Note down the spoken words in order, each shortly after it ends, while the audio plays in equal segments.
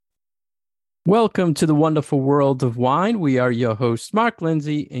Welcome to the wonderful world of wine. We are your hosts, Mark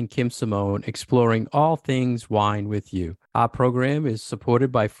Lenzi and Kim Simone, exploring all things wine with you. Our program is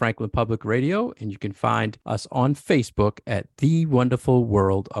supported by Franklin Public Radio, and you can find us on Facebook at The Wonderful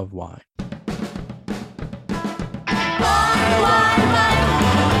World of Wine.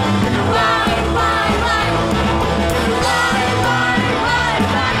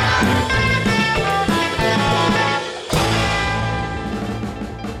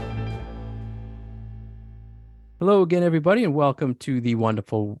 Hello again, everybody, and welcome to the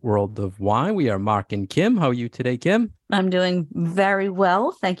wonderful world of wine. We are Mark and Kim. How are you today, Kim? I'm doing very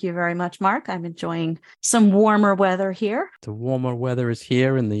well. Thank you very much, Mark. I'm enjoying some warmer weather here. The warmer weather is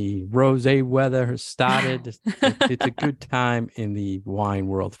here and the rosé weather has started. It's a good time in the wine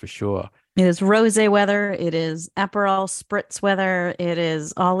world for sure. It is rosé weather. It is Aperol Spritz weather. It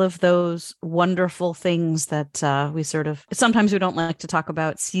is all of those wonderful things that sometimes we don't like to talk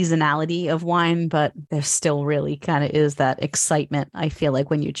about seasonality of wine, but there still really kind of is that excitement. I feel like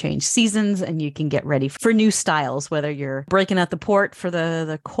when you change seasons and you can get ready for new styles, whether you're breaking out the port for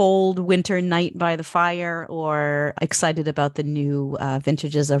the cold winter night by the fire or excited about the new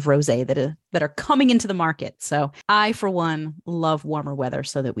vintages of rosé that are coming into the market. So I, for one, love warmer weather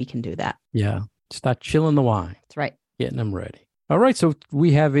so that we can do that. Yeah. Start chilling the wine. That's right. Getting them ready. All right. So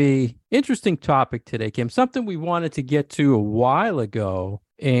we have a interesting topic today, Kim, something we wanted to get to a while ago.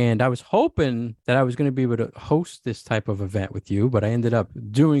 And I was hoping that I was going to be able to host this type of event with you, but I ended up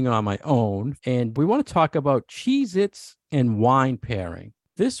doing it on my own. And we want to talk about Cheez-Its and wine pairing.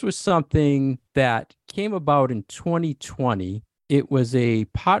 This was something that came about in 2020. It was a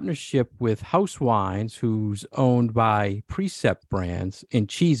partnership with House Wines, who's owned by Precept Brands in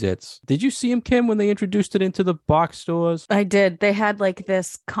Cheez-Its. Did you see them, Kim, when they introduced it into the box stores? I did. They had like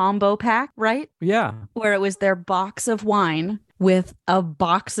this combo pack, right? Yeah. Where it was their box of wine with a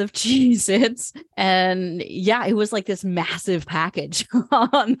box of Cheez-Its. And yeah, it was like this massive package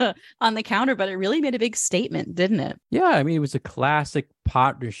on the counter, but it really made a big statement, didn't it? Yeah, I mean, it was a classic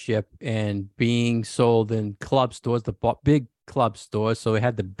partnership and being sold in club stores, the big club stores. So it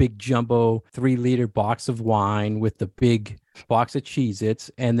had the big jumbo 3-liter box of wine with the big box of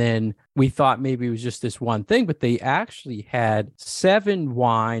Cheez-Its. And then we thought maybe it was just this one thing, but they actually had 7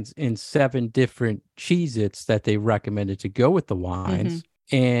 wines in 7 different Cheez-Its that they recommended to go with the wines. Mm-hmm.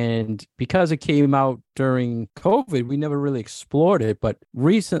 And because it came out during COVID, we never really explored it. But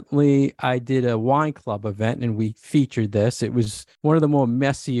recently I did a wine club event and we featured this. It was one of the more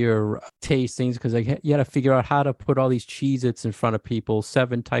messier tastings because you had to figure out how to put all these Cheez-Its in front of people,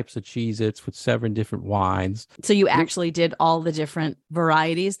 7 types of Cheez-Its with 7 different wines. So you actually did all the different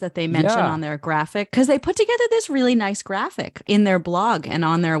varieties that they mentioned on their graphic, because they put together this really nice graphic in their blog and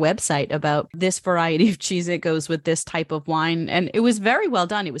on their website about this variety of Cheez-It goes with this type of wine. And it was very well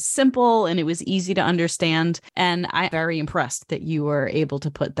done. It was simple and it was easy to understand. And I'm very impressed that you were able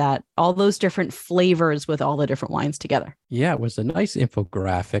to put all those different flavors with all the different wines together. Yeah, it was a nice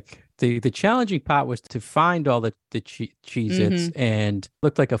infographic. The challenging part was to find all the Cheez-Its and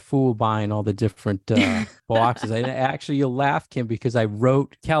looked like a fool buying all the different boxes. And actually, you'll laugh, Kim, because I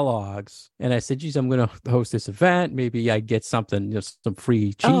wrote Kellogg's and I said, geez, I'm going to host this event. Maybe I get something, some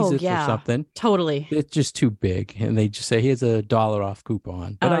free Cheez-Its or something. Totally. It's just too big. And they just say, here's $1 off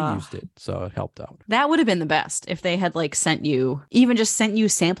coupon. But I used it, so it helped out. That would have been the best if they had sent you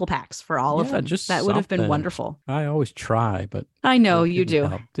sample packs for all of them. That would have been wonderful. I always try, but I know you do.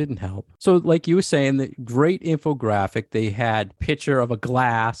 Didn't help. So like you were saying, the great infographic, they had picture of a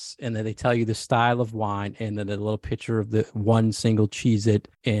glass and then they tell you the style of wine and then a little picture of the one single Cheez-It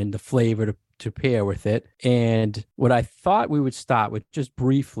and the flavor to pair with it. And what I thought we would start with, just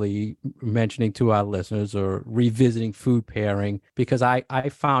briefly mentioning to our listeners or revisiting food pairing, because I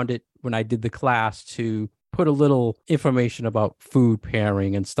found it when I did the class to put a little information about food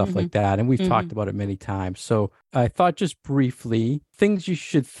pairing and stuff like that. And we've talked about it many times. So I thought just briefly, things you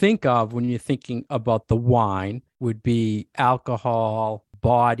should think of when you're thinking about the wine would be alcohol,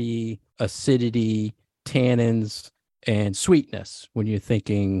 body, acidity, tannins, and sweetness when you're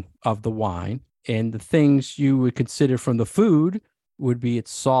thinking of the wine. And the things you would consider from the food would be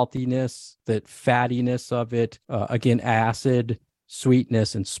its saltiness, that fattiness of it, again, acid,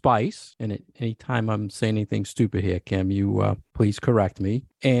 sweetness, and spice. And anytime I'm saying anything stupid here, Kim, you please correct me.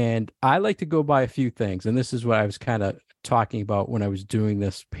 And I like to go by a few things. And this is what I was kind of talking about when I was doing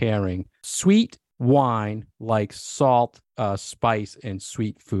this pairing. Sweet wine likes salt, spice, and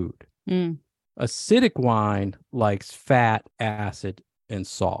sweet food. Acidic wine likes fat, acid, and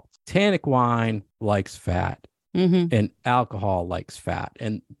salt. Tannic wine likes fat. And alcohol likes fat.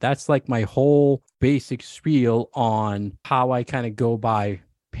 And that's like my whole basic spiel on how I kind of go by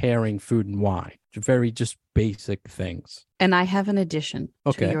pairing food and wine. Very just basic things. And I have an addition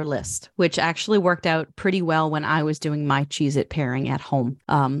to your list, which actually worked out pretty well when I was doing my Cheez-It pairing at home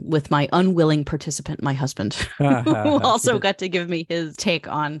with my unwilling participant, my husband, who also got to give me his take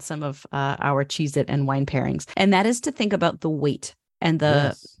on some of our Cheez-It and wine pairings. And that is to think about the weight and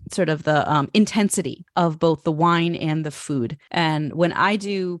the sort of the intensity of both the wine and the food. And when I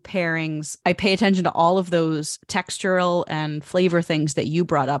do pairings, I pay attention to all of those textural and flavor things that you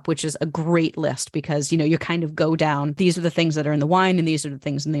brought up, which is a great list because, you kind of go down, these are the things that are in the wine and these are the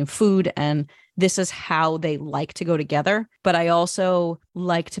things in the food. And this is how they like to go together. But I also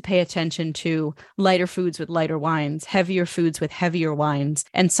like to pay attention to lighter foods with lighter wines, heavier foods with heavier wines.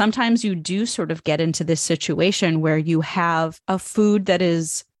 And sometimes you do sort of get into this situation where you have a food that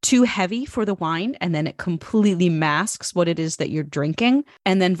is too heavy for the wine, and then it completely masks what it is that you're drinking,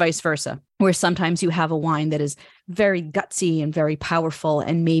 and then vice versa, where sometimes you have a wine that is very gutsy and very powerful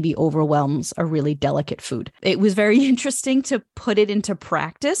and maybe overwhelms a really delicate food. It was very interesting to put it into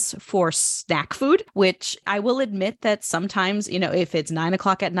practice for snack food, which I will admit that sometimes, if it's 9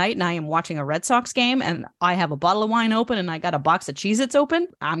 o'clock at night and I am watching a Red Sox game and I have a bottle of wine open and I got a box of Cheez-Its open,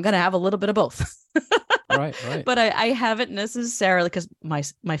 I'm going to have a little bit of both. Right. But I haven't necessarily, because my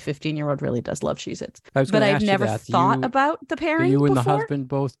 15-year-old really does love Cheez-Its. But I've never thought about the pairing you and before. the husband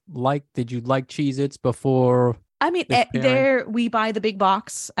both did you like Cheez-Its before? I mean, we buy the big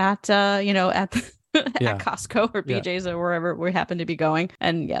box at at Costco or BJ's or wherever we happen to be going.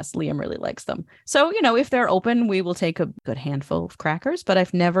 And yes, Liam really likes them. So, if they're open, we will take a good handful of crackers, but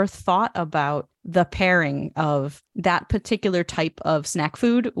I've never thought about the pairing of that particular type of snack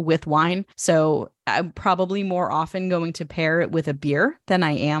food with wine. So I'm probably more often going to pair it with a beer than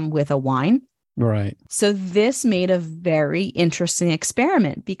I am with a wine. Right. So this made a very interesting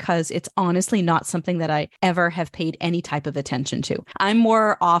experiment because it's honestly not something that I ever have paid any type of attention to. I'm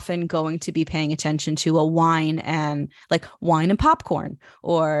more often going to be paying attention to a wine and popcorn,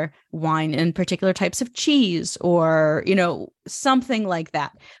 or wine and particular types of cheese, or, something like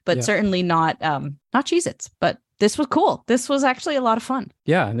that, but certainly not Cheez-Its. But this was cool. This was actually a lot of fun.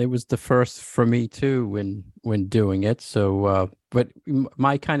 Yeah, and it was the first for me too when doing it. So, but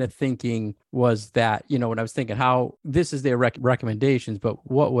my kind of thinking was that, when I was thinking how this is their recommendations, but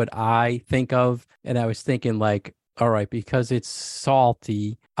what would I think of? And I was thinking all right, because it's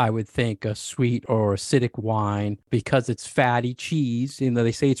salty, I would think a sweet or acidic wine. Because it's fatty, cheese,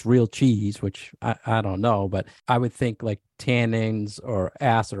 they say it's real cheese, which I don't know, but I would think tannins or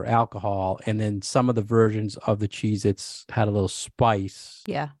acid or alcohol. And then some of the versions of the Cheez-Its had a little spice.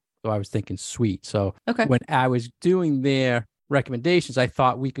 Yeah. So I was thinking sweet. So when I was doing their recommendations, I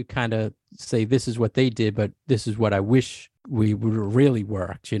thought we could kind of say this is what they did, but this is what I wish we would really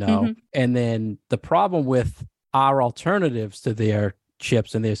worked, Mm-hmm. And then the problem with our alternatives to their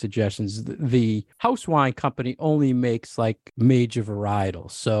chips and their suggestions, the house wine company only makes major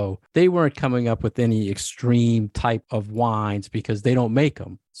varietals. So they weren't coming up with any extreme type of wines because they don't make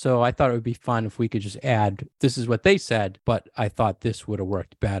them. So I thought it would be fun if we could just add, this is what they said, but I thought this would have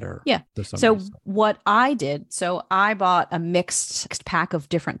worked better. Yeah. So what I did, I bought a mixed pack of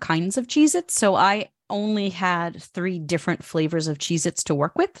different kinds of Cheez-Its. So I only had 3 different flavors of Cheez-Its to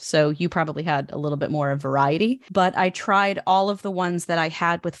work with. So you probably had a little bit more of variety, but I tried all of the ones that I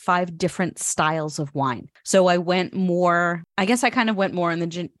had with 5 different styles of wine. So I went more, I guess I kind of went more in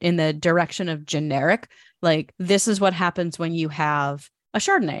the direction of generic. This is what happens when you have a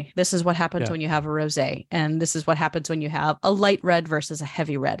Chardonnay. This is what happens when you have a rosé. And this is what happens when you have a light red versus a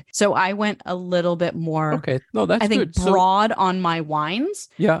heavy red. So I went a little bit more, that's I think, good. broad on my wines.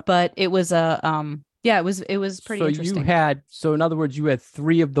 Yeah. But it was it was pretty interesting. So in other words, you had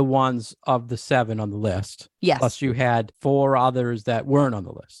 3 of the ones of the 7 on the list. Yes. Plus you had 4 others that weren't on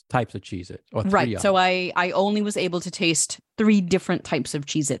the list, types of Cheez-It. Or 3 right. So I only was able to taste 3 different types of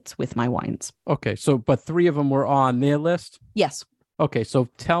Cheez-Its with my wines. Okay. So, but 3 of them were on their list? Yes. Okay. So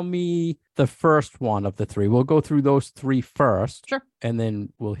tell me the first one of the 3. We'll go through those 3 first. Sure. And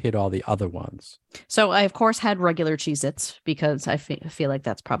then we'll hit all the other ones. So I, of course, had regular Cheez-Its because I feel like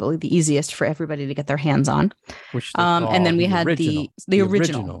that's probably the easiest for everybody to get their hands on. And then we had the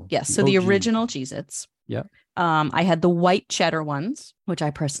original. Yes. So the original Cheez-Its. Yeah. I had the white cheddar ones, which I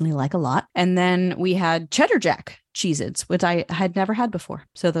personally like a lot. And then we had cheddar jack Cheez-Its, which I had never had before.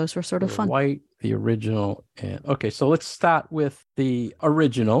 So those were sort of fun. White, the original. And okay. So let's start with the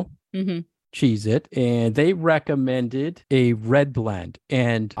original. Mm-hmm. Cheez-It, and they recommended a red blend,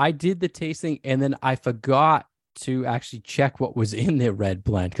 and I did the tasting, and then I forgot to actually check what was in their red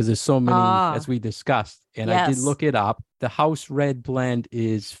blend because there's so many, as we discussed. And I did Yes. look it up. The house red blend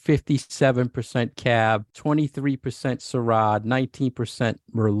is 57% Cab, 23% Syrah, 19%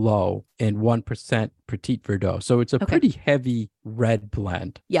 Merlot, and 1% Petit Verdot. So it's a Okay. pretty heavy red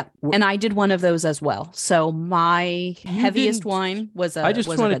blend. Yeah. And I did one of those as well. So my You heaviest didn't, wine was I a just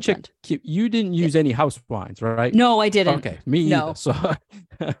want to red check, blend. you didn't Yeah. use any house wines, right? No, I didn't. Okay, me either. No. So, all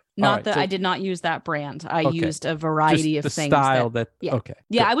Not right. that I So, did not use that brand. I okay. used a Just variety of the things style that, that, yeah. okay,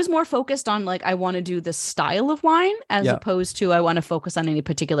 Yeah, good. I was more focused on like, I want to do the style of wine as Yeah, opposed to I want to focus on any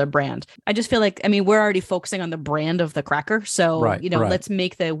particular brand. I just feel like, I mean, we're already focusing on the brand of the cracker. So, right, right. let's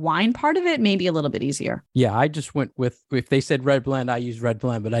make the wine part of it maybe a little bit easier. Yeah, I just went with, if they said red blend, I used red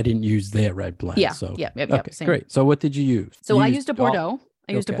blend, but I didn't use their red blend. Yeah. So, Yeah. Yep. Yep. okay, Same. great. So, what did you use? So You I used used a all, Bordeaux.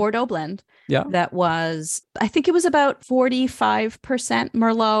 I used a okay. Bordeaux blend Yeah. that was, I think it was about 45%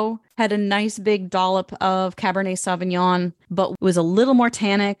 Merlot, had a nice big dollop of Cabernet Sauvignon, but was a little more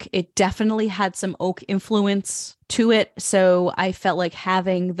tannic. It definitely had some oak influence to it. So I felt like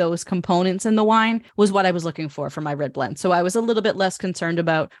having those components in the wine was what I was looking for my red blend. So I was a little bit less concerned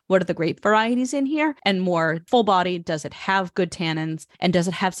about what are the grape varieties in here and more full body. Does it have good tannins and does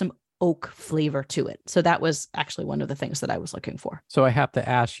it have some oak flavor to it? So that was actually one of the things that I was looking for. So I have to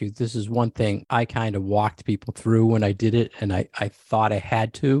ask you, this is one thing I kind of walked people through when I did it, and I thought I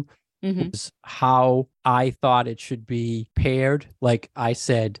had to, Mm-hmm. was how I thought it should be paired. Like I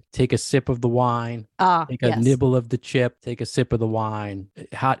said, take a sip of the wine, Ah, take a yes. nibble of the chip, take a sip of the wine.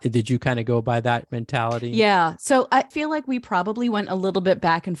 How did you kind of go by that mentality? Yeah. So I feel like we probably went a little bit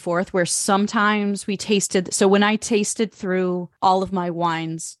back and forth where sometimes we tasted. So when I tasted through all of my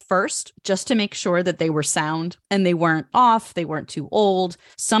wines first, just to make sure that they were sound and they weren't off, they weren't too old.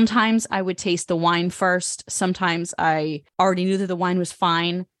 Sometimes I would taste the wine first. Sometimes I already knew that the wine was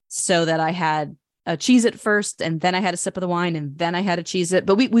fine, so that I had a Cheez-It first, and then I had a sip of the wine, and then I had a Cheez-It.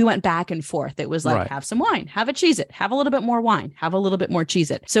 But we went back and forth. It was like, Right. have some wine, have a Cheez-It, have a little bit more wine, have a little bit more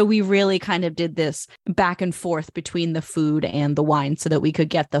Cheez-It. So we really kind of did this back and forth between the food and the wine so that we could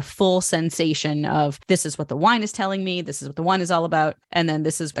get the full sensation of this is what the wine is telling me, this is what the wine is all about, and then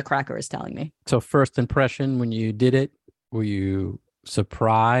this is what the cracker is telling me. So first impression when you did it, were you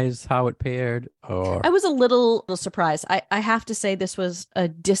surprised how it paired, or I was a little surprised. I have to say this was a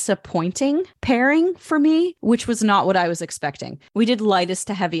disappointing pairing for me, which was not what I was expecting. We did lightest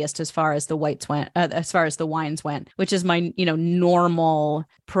to heaviest as far as the whites went, as far as the wines went, which is my, normal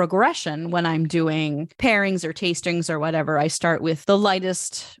progression when I'm doing pairings or tastings or whatever. I start with the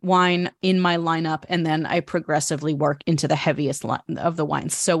lightest wine in my lineup, and then I progressively work into the heaviest of the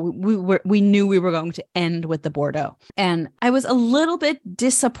wines. So we knew we were going to end with the Bordeaux, and I was a little bit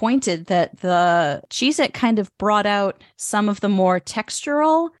disappointed that the Cheez-It kind of brought out some of the more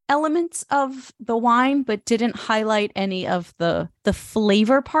textural elements of the wine, but didn't highlight any of the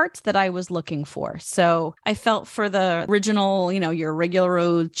flavor parts that I was looking for. So I felt for the original, your regular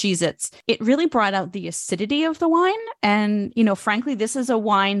old Cheez-Its, it really brought out the acidity of the wine. And, frankly, this is a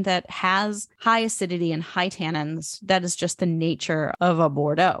wine that has high acidity and high tannins. That is just the nature of a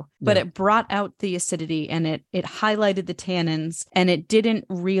Bordeaux. But Yeah. it brought out the acidity and it highlighted the tannins, and it didn't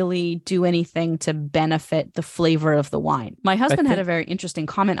really do anything to benefit the flavor of the wine. My husband had a very interesting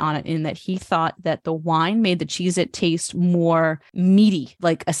comment on it in that he thought that the wine made the Cheez-It taste more meaty,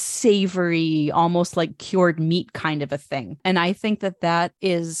 like a savory, almost like cured meat kind of a thing. And I think that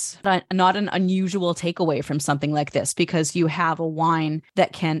is not an unusual takeaway from something like this, because you have a wine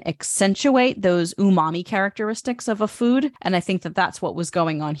that can accentuate those umami characteristics of a food. And I think that that's what was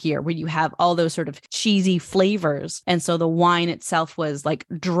going on here, where you have all those sort of cheesy flavors. And so the wine itself was like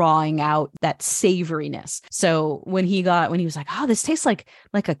drawing out that savoriness. So when he was like, oh, this tastes like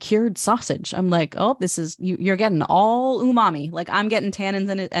a cured sausage, I'm like, oh, this is, you're getting all umami. Like I'm getting tannins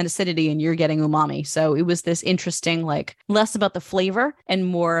and acidity, and you're getting umami. So it was this interesting, like less about the flavor and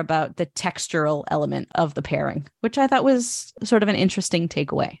more about the textural element of the pairing, which I thought was sort of an interesting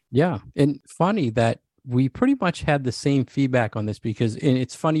takeaway. Yeah. And funny that we pretty much had the same feedback on this, because, and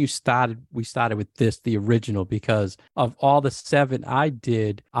it's funny we started with this, the original, because of all the 7 I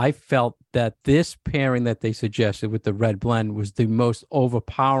did, I felt that this pairing that they suggested with the red blend was the most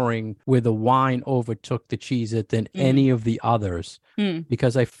overpowering, where the wine overtook the Cheez-It than any of the others.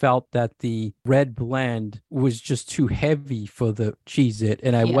 Because I felt that the red blend was just too heavy for the Cheez-It.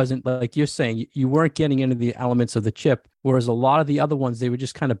 And I wasn't, like you're saying, you weren't getting into the elements of the chip. Whereas a lot of the other ones, they were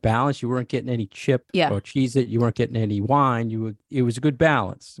just kind of balanced. You weren't getting any chip or Cheez-It. You weren't getting any wine. It was a good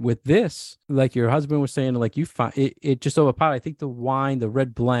balance. With this, like your husband was saying, like you find it just overpowered. I think the wine, the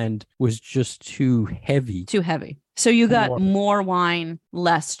red blend, was just too heavy. Too heavy. So you got More. more wine,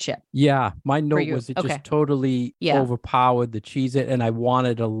 less chip. Yeah, my note you. was it Okay. just totally Yeah. overpowered the Cheez-It, and I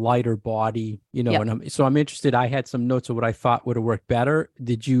wanted a lighter body, Yep. and I'm interested. I had some notes of what I thought would have worked better.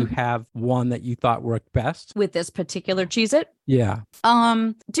 Did you have one that you thought worked best? With this particular Cheez-It? Yeah.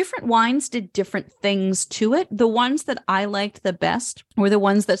 Different wines did different things to it. The ones that I liked the best were the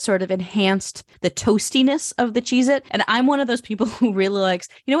ones that sort of enhanced the toastiness of the Cheez-It. And I'm one of those people who really likes,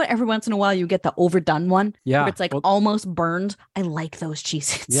 what, every once in a while you get the overdone one. Yeah. Where it's like almost burned. I like those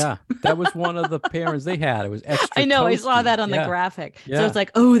Cheez-Its. Yeah. That was one of the pairings they had. It was extra I know. toasty. I saw that on the graphic. Yeah. So it's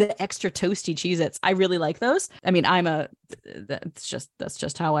like, oh, the extra toasty Cheez-Its. I really like those. I mean, that's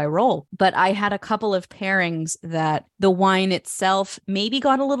just how I roll. But I had a couple of pairings that the wine itself maybe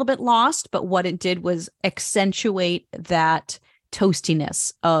got a little bit lost, but what it did was accentuate that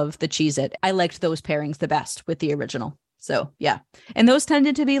toastiness of the Cheez-It. I liked those pairings the best with the original. So yeah. And those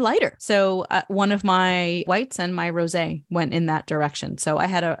tended to be lighter. So one of my whites and my rosé went in that direction. So I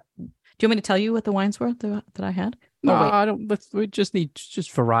had do you want me to tell you what the wines were that I had? No, I don't. We just need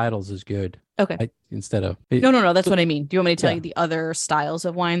just varietals is good. Okay. Instead of no. That's what I mean. Do you want me to tell you the other styles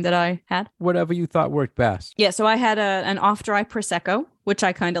of wine that I had? Whatever you thought worked best. Yeah. So I had an off-dry Prosecco, which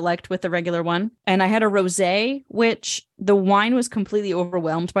I kind of liked with the regular one. And I had a rosé, which the wine was completely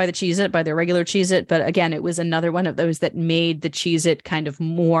overwhelmed by the Cheez-It, by the regular Cheez-It. But again, it was another one of those that made the Cheez-It kind of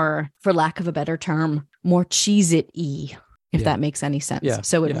more, for lack of a better term, more Cheez-It-y. If that makes any sense. Yeah,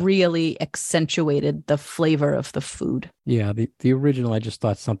 so it really accentuated the flavor of the food. Yeah, the original, I just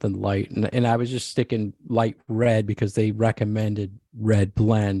thought something light. And I was just sticking light red because they recommended red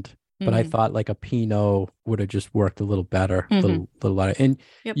blend. But I thought like a Pinot would have just worked a little better, a little lighter. And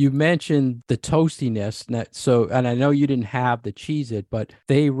you mentioned the toastiness. And I know you didn't have the Cheez-It, but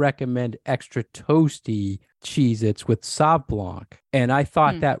they recommend extra toasty Cheez-Its with Sauv Blanc. And I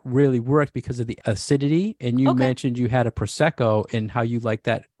thought that really worked because of the acidity. And you mentioned you had a Prosecco and how you like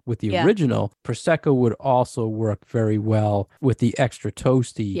that with the original. Prosecco would also work very well with the extra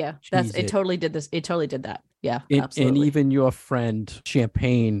toasty. Yeah, it totally did this. It totally did that. Yeah, absolutely. And even your friend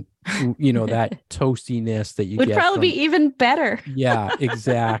Champagne, that toastiness that you would get probably be even better. Yeah,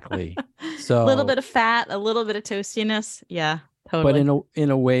 exactly. So a little bit of fat, a little bit of toastiness. Yeah, totally. But in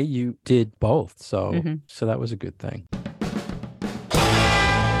a way, you did both. So so that was a good thing.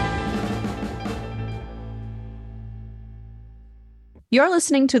 You're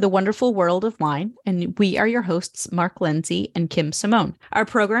listening to The Wonderful World of Wine, and we are your hosts, Mark Lenzi and Kim Simone. Our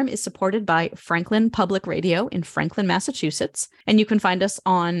program is supported by Franklin Public Radio in Franklin, Massachusetts, and you can find us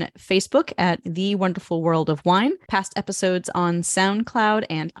on Facebook at The Wonderful World of Wine, past episodes on SoundCloud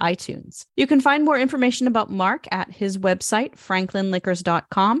and iTunes. You can find more information about Mark at his website,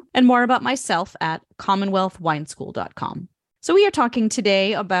 franklinliquors.com, and more about myself at commonwealthwineschool.com. So we are talking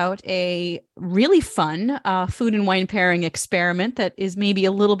today about a really fun food and wine pairing experiment that is maybe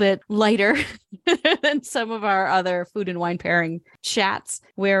a little bit lighter than some of our other food and wine pairing chats,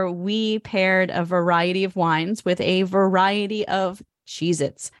 where we paired a variety of wines with a variety of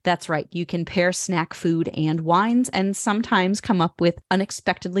Cheez-Its. That's right. You can pair snack food and wines and sometimes come up with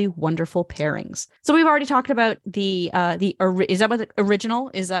unexpectedly wonderful pairings. So we've already talked about is that what the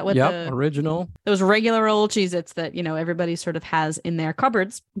original? Is that what the original? Those regular old Cheez-Its that, everybody sort of has in their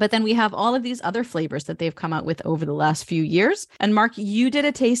cupboards. But then we have all of these other flavors that they've come out with over the last few years. And Mark, you did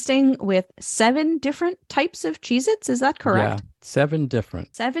a tasting with 7 different types of Cheez-Its. Is that correct? Yeah. 7 different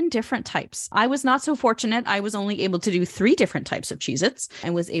types. I was not so fortunate. I was only able to do 3 different types of Cheez-Its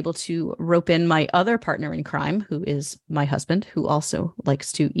and was able to rope in my other partner in crime, who is my husband, who also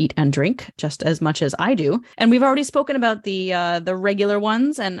likes to eat and drink just as much as I do. And we've already spoken about the regular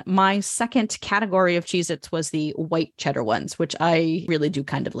ones. And my second category of Cheez-Its was the white cheddar ones, which I really do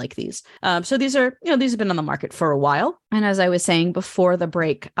kind of like these. So these are, these have been on the market for a while. And as I was saying before the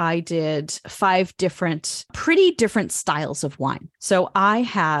break, I did 5 pretty different styles of wine. So I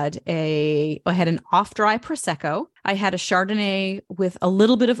had an off-dry Prosecco. I had a Chardonnay with a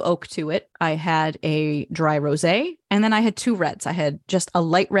little bit of oak to it. I had a dry rosé, and then I had 2 reds. I had just a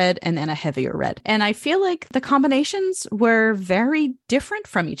light red and then a heavier red. And I feel like the combinations were very different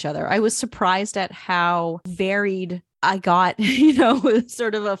from each other. I was surprised at how varied I got,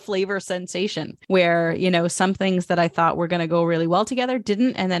 sort of a flavor sensation where, some things that I thought were going to go really well together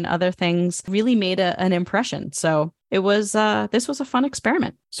didn't. And then other things really made an impression. So it was, this was a fun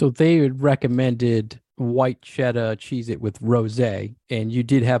experiment. So they had recommended white cheddar Cheez-It with rosé, and you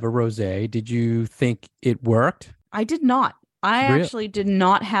did have a rosé. Did you think it worked? I did not. I actually did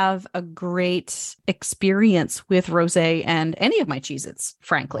not have a great experience with rosé and any of my Cheez-Its,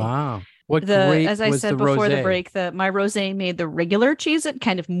 frankly. Wow. What grape as I was the said before the rosé? break, my rosé made the regular Cheez-It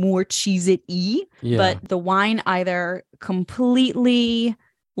kind of more Cheez-It-y, Yeah. but the wine either completely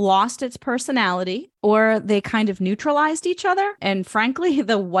lost its personality or they kind of neutralized each other. And frankly,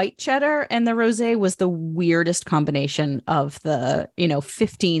 the white cheddar and the rosé was the weirdest combination of the,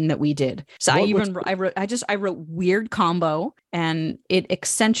 15 that we did. So I wrote weird combo, and it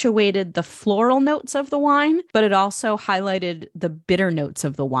accentuated the floral notes of the wine, but it also highlighted the bitter notes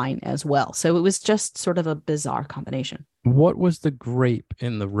of the wine as well. So it was just sort of a bizarre combination. What was the grape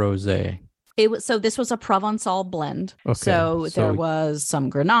in the rosé? This was a Provençal blend. Okay, So there so was some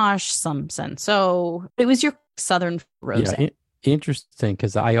Grenache, some Cinsault. It was your Southern rosé. yeah, interesting,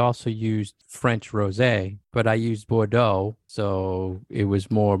 because I also used French rosé, but I used Bordeaux, so it was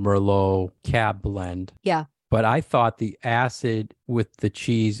more Merlot Cab blend. Yeah. But I thought the acid with the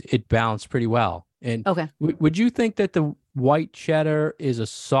cheese, it balanced pretty well. And Okay. would you think that the white cheddar is a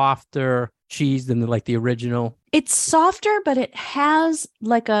softer cheese than the original? It's softer, but it has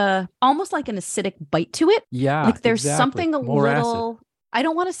almost like an acidic bite to it. Yeah, Like there's exactly. something a More little, acid. I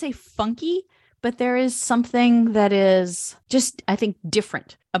don't want to say funky, but there is something that is just, I think,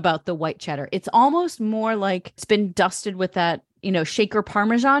 different about the white cheddar. It's almost more like it's been dusted with that, shaker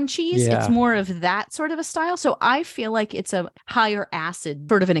Parmesan cheese. Yeah. It's more of that sort of a style. So I feel like it's a higher acid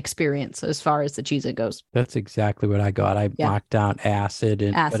sort of an experience as far as the cheese it goes. That's exactly what I got. I marked down acid,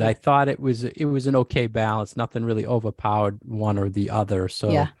 but I thought it was an okay balance. Nothing really overpowered one or the other.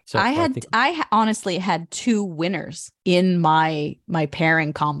 So yeah, so I honestly had two winners in my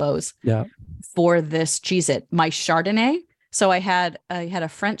pairing combos. Yeah. For this Cheez-It, my Chardonnay. So I had a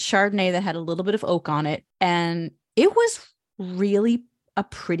French Chardonnay that had a little bit of oak on it, and it was really a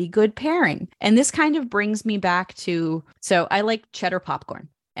pretty good pairing. And this kind of brings me back to, so I like cheddar popcorn.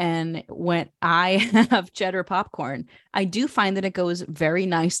 And when I have cheddar popcorn, I do find that it goes very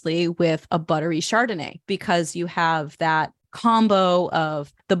nicely with a buttery Chardonnay, because you have that combo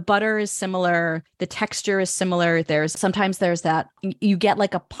of the butter is similar, the texture is similar. Sometimes there's that, you get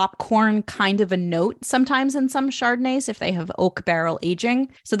like a popcorn kind of a note sometimes in some Chardonnays if they have oak barrel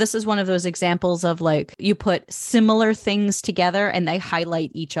aging. So this is one of those examples of like you put similar things together and they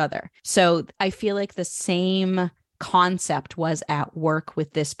highlight each other. So I feel like the same concept was at work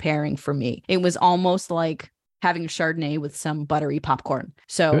with this pairing for me. It was almost like having Chardonnay with some buttery popcorn.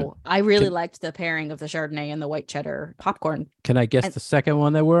 So good. I really liked the pairing of the Chardonnay and the white cheddar popcorn. Can I guess the second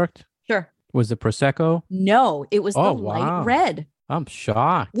one that worked? Sure. Was it Prosecco? No, it was the light red. I'm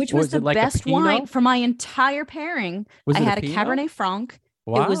shocked. Which was the best wine for my entire pairing. I had a Cabernet Franc.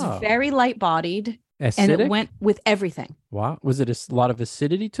 Wow. It was very light bodied. Acidic? And it went with everything. Wow. Was it a lot of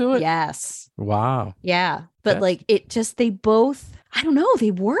acidity to it? Yes. Wow. Yeah. But they both, I don't know, they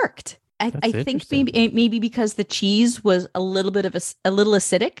worked. I think maybe because the cheese was a little bit of a little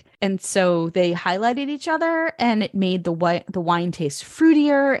acidic, and so they highlighted each other, and it made the wine taste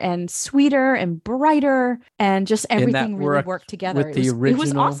fruitier and sweeter and brighter, and just everything really worked together. It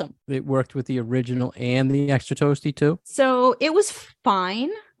was awesome. It worked with the original and the extra toasty too. So it was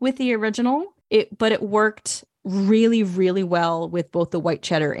fine with the original, but it worked really, really well with both the white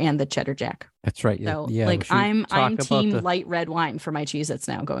cheddar and the cheddar jack. That's right. So I'm team light red wine for my Cheez-Its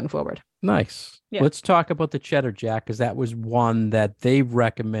now going forward. Nice. Yeah. Let's talk about the cheddar jack, because that was one that they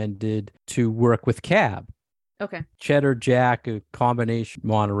recommended to work with cab. Okay. Cheddar jack, a combination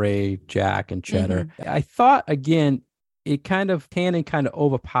Monterey jack and cheddar. Mm-hmm. I thought, again, it kind of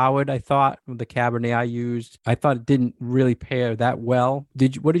overpowered. I thought the Cabernet I used, I thought it didn't really pair that well.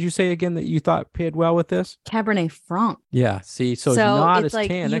 What did you say again that you thought paired well with this? Cabernet Franc. Yeah. See, so it's not it's as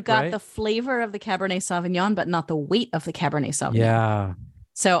tannic, you got right? the flavor of the Cabernet Sauvignon, but not the weight of the Cabernet Sauvignon. Yeah.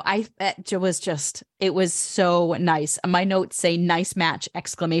 So it was so nice. My notes say nice match, !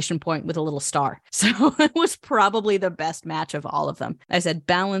 With a little star. So it was probably the best match of all of them. I said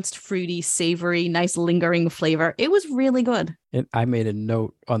balanced, fruity, savory, nice lingering flavor. It was really good. And I made a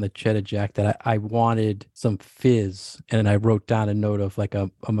note on the cheddar jack that I wanted some fizz. And I wrote down a note of like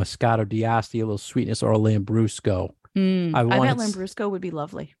a Moscato d'Asti, a little sweetness, or a Lambrusco. I bet Lambrusco would be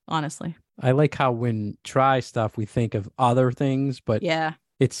lovely, honestly. I like how when try stuff, we think of other things, but yeah,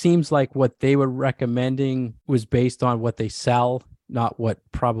 it seems like what they were recommending was based on what they sell, not what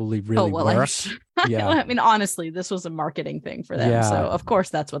probably really works. Yeah. I mean, honestly, this was a marketing thing for them. Yeah. So of course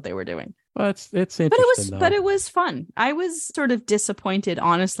that's what they were doing. Well, it's interesting. But it was fun. I was sort of disappointed,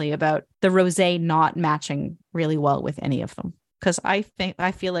 honestly, about the rosé not matching really well with any of them. Because I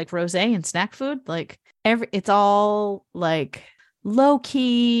feel like rosé and snack food, like it's all like low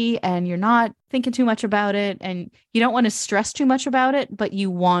key and you're not thinking too much about it and you don't want to stress too much about it, but you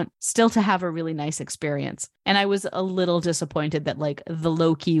want still to have a really nice experience. And I was a little disappointed that like the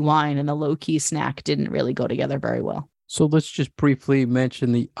low key wine and the low key snack didn't really go together very well. So let's just briefly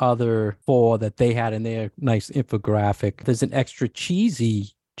mention the other four that they had in their nice infographic. There's an extra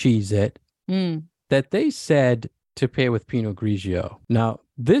cheesy Cheez-It that they said to pair with Pinot Grigio. Now,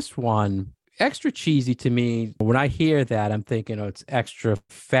 this one, extra cheesy to me, when I hear that, I'm thinking, oh, it's extra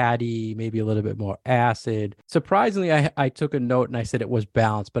fatty, maybe a little bit more acid. Surprisingly, I took a note and I said it was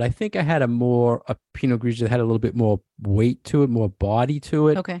balanced, but I think I had a Pinot Grigio that had a little bit more weight to it, more body to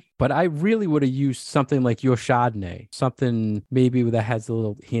it. Okay. But I really would have used something like your Chardonnay, something maybe that has a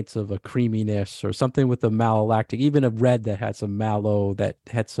little hints of a creaminess or something with a malolactic, even a red that had some mallow, that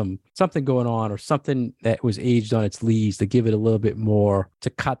had something going on, or something that was aged on its lees to give it a little bit more to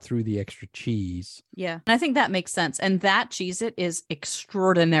cut through the extra cheese. Yeah. And I think that makes sense. And that Cheez-It is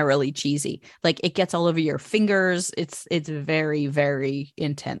extraordinarily cheesy. Like it gets all over your fingers. It's very, very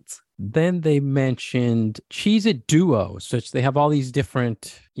intense. Then they mentioned Cheez-It duos, such they have all these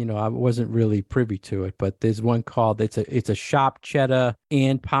different, I wasn't really privy to it, but there's one called, it's a shop cheddar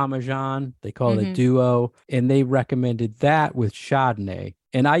and Parmesan. They call it a duo, and they recommended that with Chardonnay.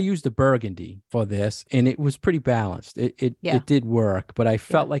 And I used the Burgundy for this, and it was pretty balanced. It did work, but I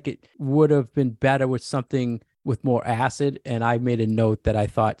felt like it would have been better with something with more acid, and I made a note that I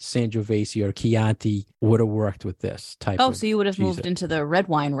thought Sangiovese or Chianti would have worked with this type of so you would have Cheez-It. moved into the red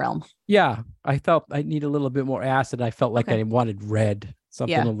wine realm. Yeah, I felt I need a little bit more acid. I felt like I wanted red,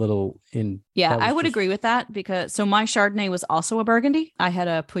 something a little in. Yeah, I would agree with that because my Chardonnay was also a Burgundy. I had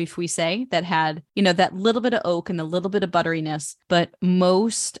a Puy Fuissé that had, that little bit of oak and a little bit of butteriness, but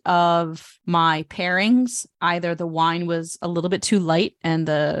most of my pairings, either the wine was a little bit too light and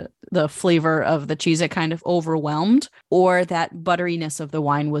the flavor of the cheese it kind of overwhelmed, or that butteriness of the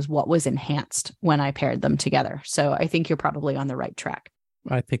wine was what was enhanced when I paired them together. So I think you're probably on the right track.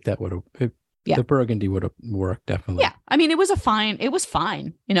 I think that would have. The Burgundy would have worked, definitely. Yeah. I mean, it was fine. It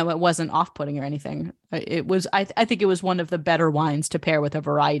wasn't off-putting or anything. It was, I think it was one of the better wines to pair with a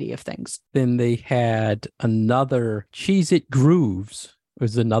variety of things. Then they had another Cheez-It Grooves.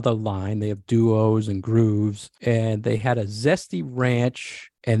 Was another line. They have duos and grooves. And they had a Zesty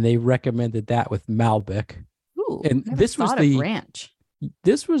Ranch, and they recommended that with Malbec. Ooh, and this was the ranch.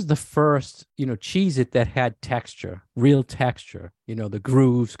 This was the first, Cheez-It that had texture, real texture. The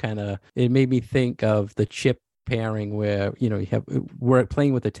grooves it made me think of the chip pairing where, we're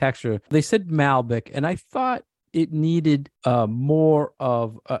playing with the texture. They said Malbec, and I thought it needed more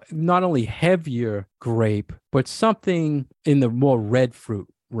of not only heavier grape, but something in the more red fruit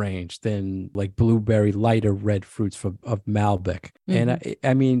range than like blueberry, lighter red fruits of Malbec. And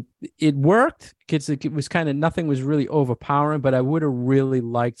I mean, it worked because it was nothing was really overpowering, but I would have really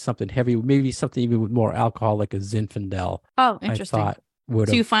liked something heavy, maybe something even with more alcohol, like a Zinfandel. Oh, interesting. I thought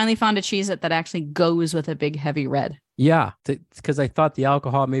so you finally found a Cheez-It that actually goes with a big heavy red. Yeah, because I thought the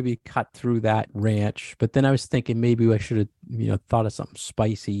alcohol maybe cut through that ranch, but then I was thinking maybe I should have, thought of something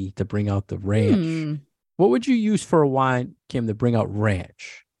spicy to bring out the ranch. What would you use for a wine, Kim, to bring out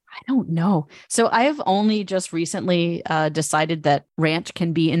ranch? I don't know. So I have only just recently decided that ranch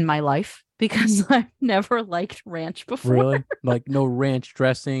can be in my life because I've never liked ranch before. Really? Like no ranch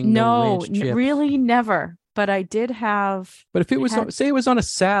dressing? No, ranch chips? Really never. But I did have. But if it was, say it was on a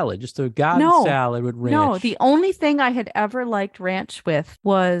salad, just a garden salad with ranch. No, the only thing I had ever liked ranch with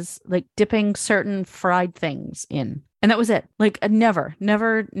was like dipping certain fried things in. And that was it. Like never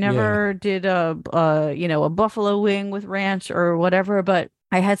did a buffalo wing with ranch or whatever. But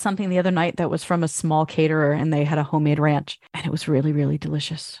I had something the other night that was from a small caterer and they had a homemade ranch and it was really, really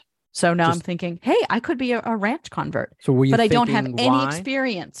delicious. So now I'm thinking, hey, I could be a ranch convert. So were you but I don't have wine? any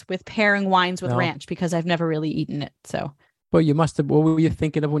experience with pairing wines with ranch because I've never really eaten it. So. Well, you must have. What were you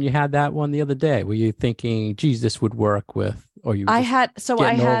thinking of when you had that one the other day? Were you thinking, geez, this would work with, or you? I had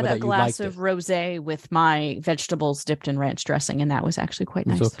a glass of rosé with my vegetables dipped in ranch dressing, and that was actually quite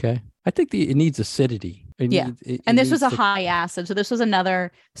nice. It's okay. I think it needs acidity. And this was a high acid. So this was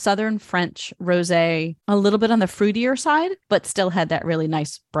another Southern French rosé, a little bit on the fruitier side, but still had that really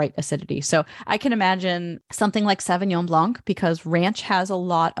nice bright acidity. So I can imagine something like Sauvignon Blanc because ranch has a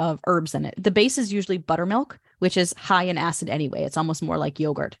lot of herbs in it. The base is usually buttermilk, which is high in acid anyway. It's almost more like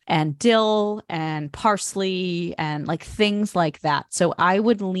yogurt, and dill and parsley and like things like that. So I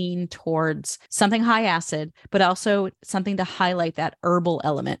would lean towards something high acid, but also something to highlight that herbal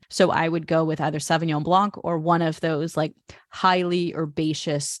element. So I would go with either Sauvignon Blanc or one of those like highly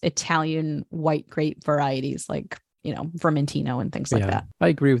herbaceous Italian white grape varieties like Vermentino and things like that. I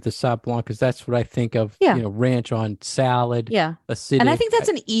agree with the Sauv Blanc because that's what I think of, Yeah. Ranch on salad. Yeah. Acidic. And I think that's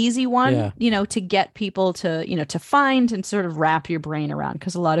an easy one, to get people to, to find and sort of wrap your brain around,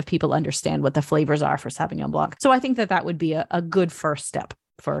 because a lot of people understand what the flavors are for Sauvignon Blanc. So I think that would be a good first step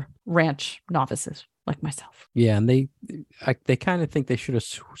for ranch novices like myself. Yeah, and they kind of think they should have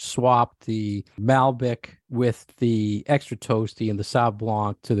swapped the Malbec with the extra toasty and the Sauv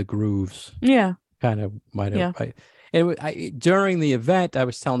Blanc to the grooves. Yeah. Kind of might have. During the event, I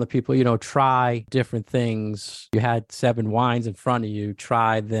was telling the people, try different things. You had 7 wines in front of you.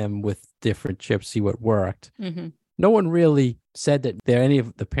 Try them with different chips, see what worked. Mm-hmm. No one really said that any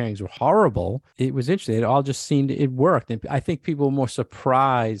of the pairings were horrible. It was interesting. It all just seemed it worked. And I think people were more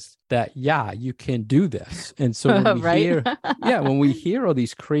surprised that, you can do this. And so when we hear, when we hear all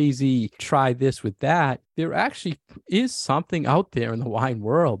these crazy, try this with that, there actually is something out there in the wine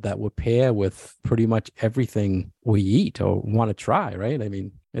world that would pair with pretty much everything we eat or want to try, right? I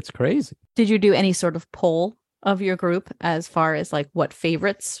mean, it's crazy. Did you do any sort of poll of your group as far as like what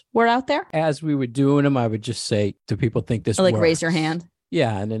favorites were out there? As we were doing them, I would just say, do people think this works? Raise your hand.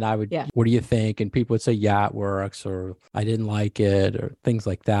 Yeah. And then I would, what do you think? And people would say, it works, or I didn't like it, or things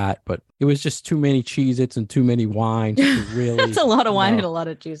like that. But it was just too many Cheez-Its and too many wines to really. That's a lot of wine and a lot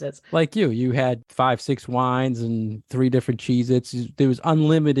of Cheez-Its. Like you had 5-6 wines and 3 different Cheez-Its. There was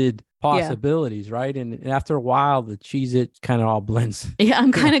unlimited possibilities, right? And after a while, the Cheez-It kind of all blends. Yeah,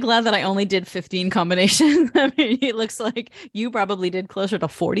 I'm kind of glad that I only did 15 combinations. I mean, it looks like you probably did closer to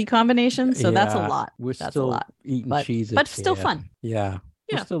 40 combinations, so that's a lot. That's still a lot. Eating Cheez-Its, but still fun. Yeah.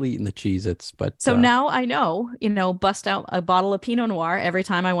 We're still eating the Cheez-Its, but so now I know, bust out a bottle of Pinot Noir every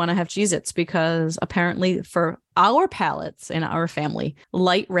time I want to have Cheez-Its, because apparently for our palates in our family,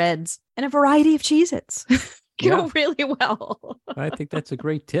 light reds and a variety of Cheez-Its go really well. I think that's a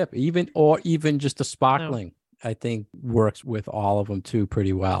great tip. Even just a sparkling, I think works with all of them too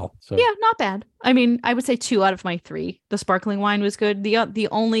pretty well. So not bad. I mean, I would say 2 out of my 3. The sparkling wine was good. The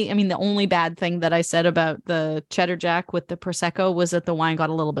only bad thing that I said about the Cheddar Jack with the Prosecco was that the wine got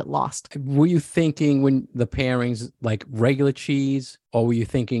a little bit lost. Were you thinking when the pairings like regular cheese, or were you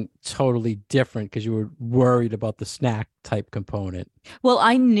thinking totally different because you were worried about the snack type component? Well,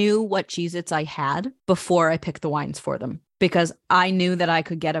 I knew what Cheez-Its I had before I picked the wines for them, because I knew that I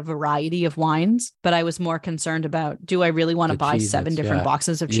could get a variety of wines, but I was more concerned about, do I really want to buy Cheez-Its, 7 different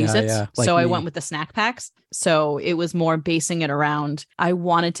boxes of Cheez-Its? Like so I went with the snack packs. So it was more basing it around, I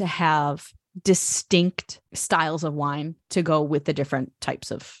wanted to have distinct styles of wine to go with the different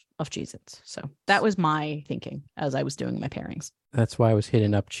types of Cheez-Its. So that was my thinking as I was doing my pairings. That's why I was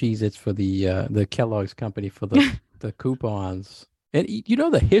hitting up Cheez-Its for the Kellogg's company for the coupons. And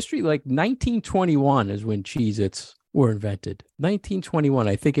the history, like 1921 is when Cheez-Its were invented. 1921,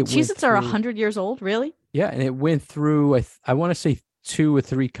 I think it was. Cheez-Its are 100 years old, really? Yeah, and it went through, I want to say 2 or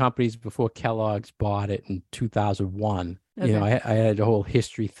 3 companies before Kellogg's bought it in 2001. Okay. I had a whole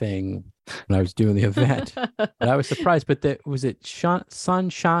history thing when I was doing the event. But I was surprised. But was it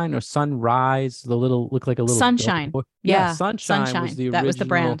Sunshine or Sunrise? Looked like a little Sunshine. Yeah, Sunshine was the original. That was the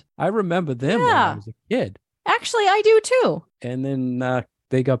brand. I remember them when I was a kid. Actually, I do too. And then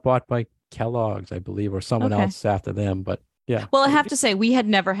they got bought by Kellogg's, I believe, or someone else after them. But yeah. Well, I have to say, we had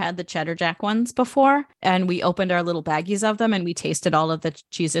never had the Cheddar Jack ones before, and we opened our little baggies of them and we tasted all of the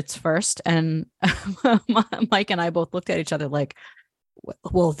Cheez-Its first. And Mike and I both looked at each other like,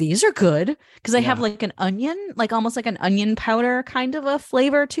 well, these are good, because they have like an onion, like almost like an onion powder kind of a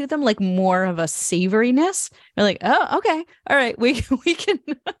flavor to them, like more of a savoriness. We're like, oh, okay, all right, we can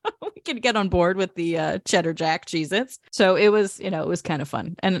we can get on board with the Cheddar Jack Cheez-Its. So it was kind of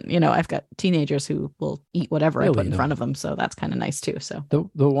fun, and I've got teenagers who will eat whatever I put in front of them, so that's kind of nice too. So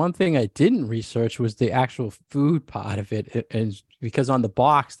the one thing I didn't research was the actual food part of it, and because on the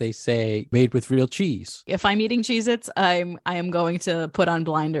box they say made with real cheese. If I'm eating Cheez-Its, I am going to put on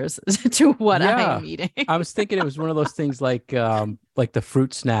blinders to what I am eating. I was thinking it was one of those things like the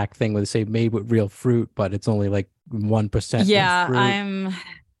fruit snack thing where they say made with real fruit, but it's only like 1%. Yeah, fruit.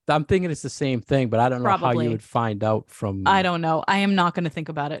 I'm thinking it's the same thing, but I don't know how you would find out from. I don't know. I am not going to think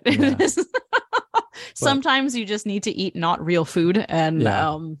about it. Yeah. Sometimes you just need to eat not real food, and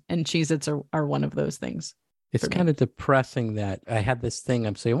Cheez-Its are one of those things. It's kind of depressing that I had this thing.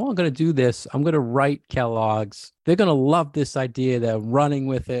 I'm saying, well, I'm going to do this. I'm going to write Kellogg's. They're going to love this idea. They're running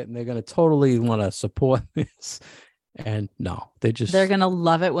with it, and they're going to totally want to support this. And no, they're going to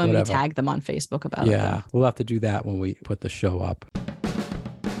love it when we tag them on Facebook about it. Yeah, we'll have to do that when we put the show up.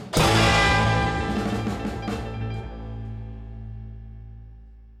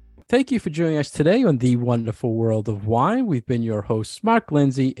 Thank you for joining us today on The Wonderful World of Wine. We've been your hosts, Mark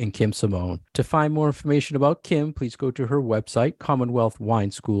Lenzi and Kim Simone. To find more information about Kim, please go to her website,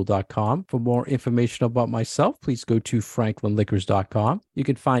 commonwealthwineschool.com. For more information about myself, please go to franklinliquors.com. You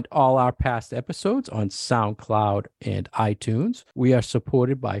can find all our past episodes on SoundCloud and iTunes. We are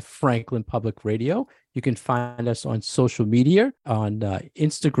supported by Franklin Public Radio. You can find us on social media on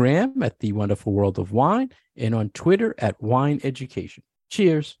Instagram at The Wonderful World of Wine and on Twitter at Wine Education.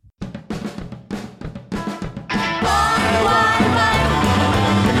 Cheers. Wine, wine, wine.